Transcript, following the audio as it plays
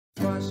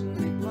Forschen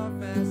mit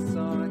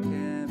Professor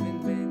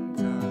Kevin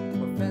Winter,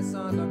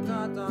 Professor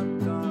Dr.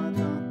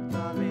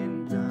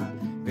 Winter.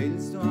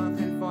 Willst du auch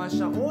ein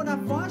Forscher oder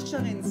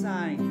Forscherin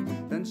sein?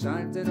 Dann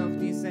schalte doch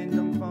die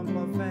Sendung vom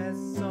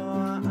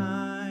Professor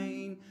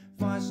ein.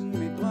 Forschen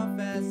mit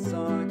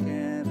Professor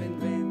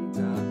Kevin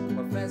Winter,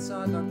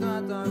 Professor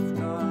Dr.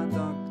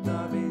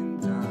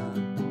 Winter.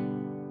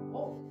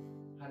 Oh,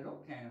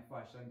 hallo kleine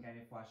Forscherin,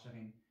 kleine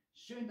Forscherin.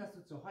 Schön, dass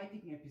du zur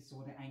heutigen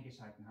Episode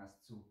eingeschaltet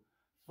hast zu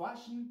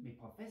Forschen mit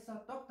Professor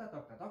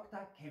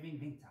Dr.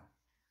 Kevin Winter.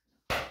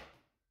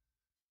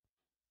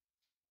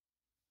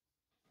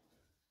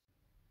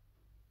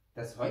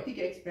 Das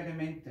heutige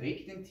Experiment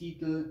trägt den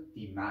Titel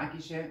Die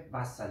magische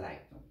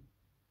Wasserleitung.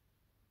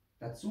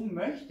 Dazu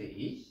möchte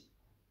ich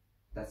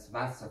das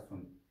Wasser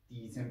von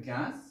diesem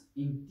Glas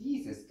in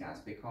dieses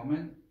Glas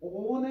bekommen,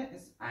 ohne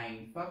es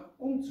einfach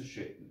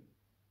umzuschütten.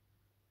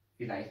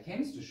 Vielleicht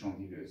kennst du schon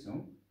die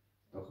Lösung,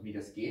 doch wie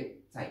das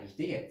geht, zeige ich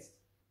dir jetzt.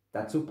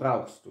 Dazu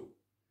brauchst du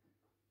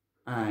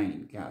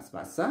ein Glas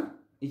Wasser.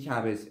 Ich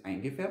habe es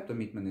eingefärbt,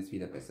 damit man es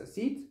wieder besser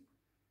sieht.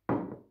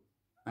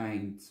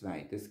 Ein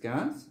zweites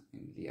Glas,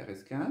 ein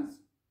leeres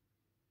Glas.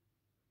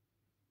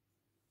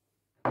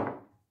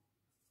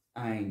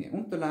 Eine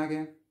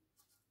Unterlage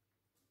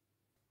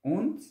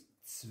und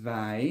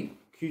 2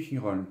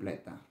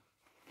 Küchenrollenblätter.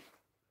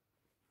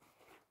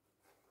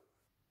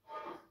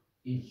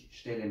 Ich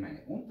stelle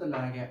meine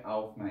Unterlage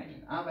auf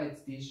meinen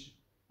Arbeitstisch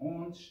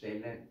und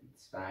stelle die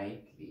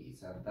 2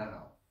 Gläser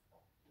darauf.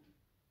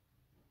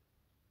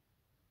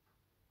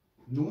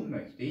 Nun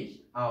möchte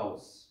ich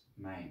aus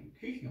meinen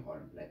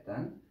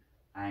Küchenrollenblättern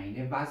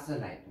eine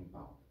Wasserleitung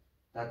bauen.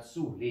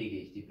 Dazu lege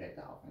ich die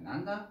Blätter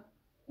aufeinander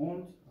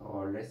und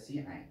rolle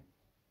sie ein.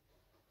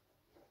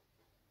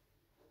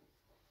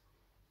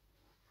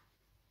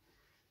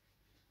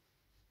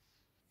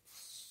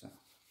 So.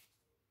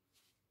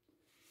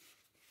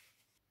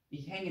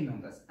 Ich hänge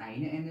nun das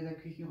eine Ende der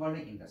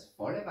Küchenrolle in das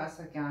volle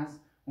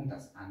Wasserglas und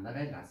das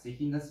andere lasse ich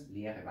in das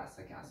leere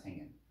Wasserglas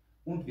hängen.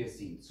 Und wir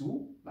sehen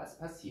zu, was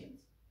passiert.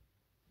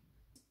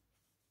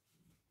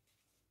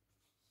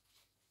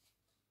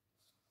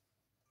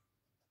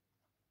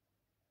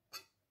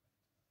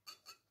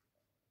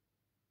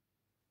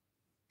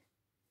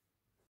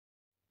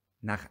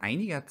 Nach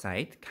einiger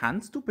Zeit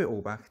kannst du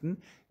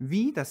beobachten,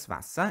 wie das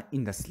Wasser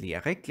in das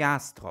leere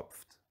Glas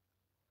tropft.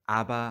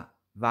 Aber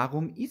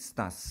warum ist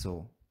das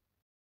so?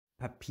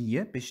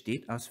 Papier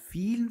besteht aus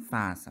vielen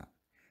Fasern.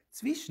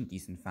 Zwischen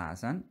diesen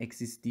Fasern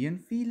existieren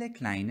viele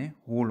kleine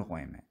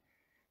Hohlräume.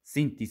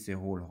 Sind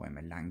diese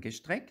Hohlräume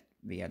langgestreckt,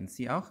 werden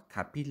sie auch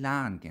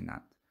Kapillaren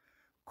genannt.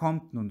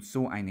 Kommt nun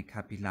so eine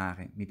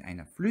Kapillare mit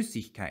einer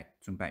Flüssigkeit,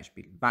 zum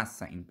Beispiel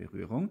Wasser, in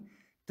Berührung,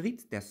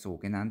 tritt der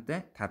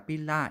sogenannte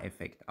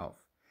Kapillareffekt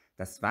auf.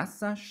 Das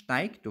Wasser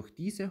steigt durch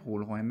diese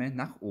Hohlräume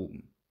nach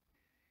oben.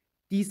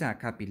 Dieser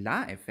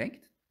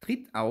Kapillareffekt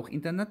tritt auch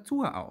in der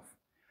Natur auf.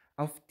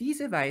 Auf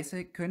diese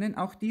Weise können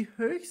auch die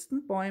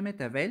höchsten Bäume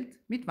der Welt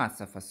mit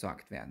Wasser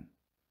versorgt werden.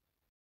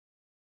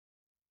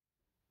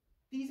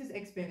 Dieses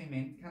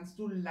Experiment kannst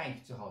du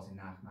leicht zu Hause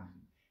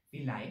nachmachen.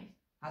 Vielleicht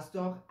hast du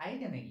auch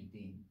eigene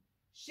Ideen.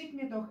 Schick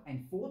mir doch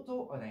ein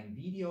Foto oder ein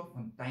Video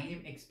von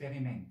deinem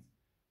Experiment.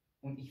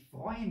 Und ich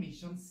freue mich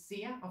schon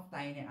sehr auf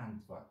deine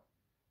Antwort.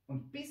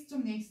 Und bis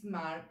zum nächsten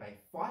Mal bei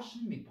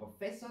Forschen mit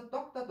Professor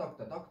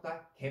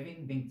Dr.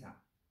 Kevin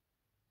Winter.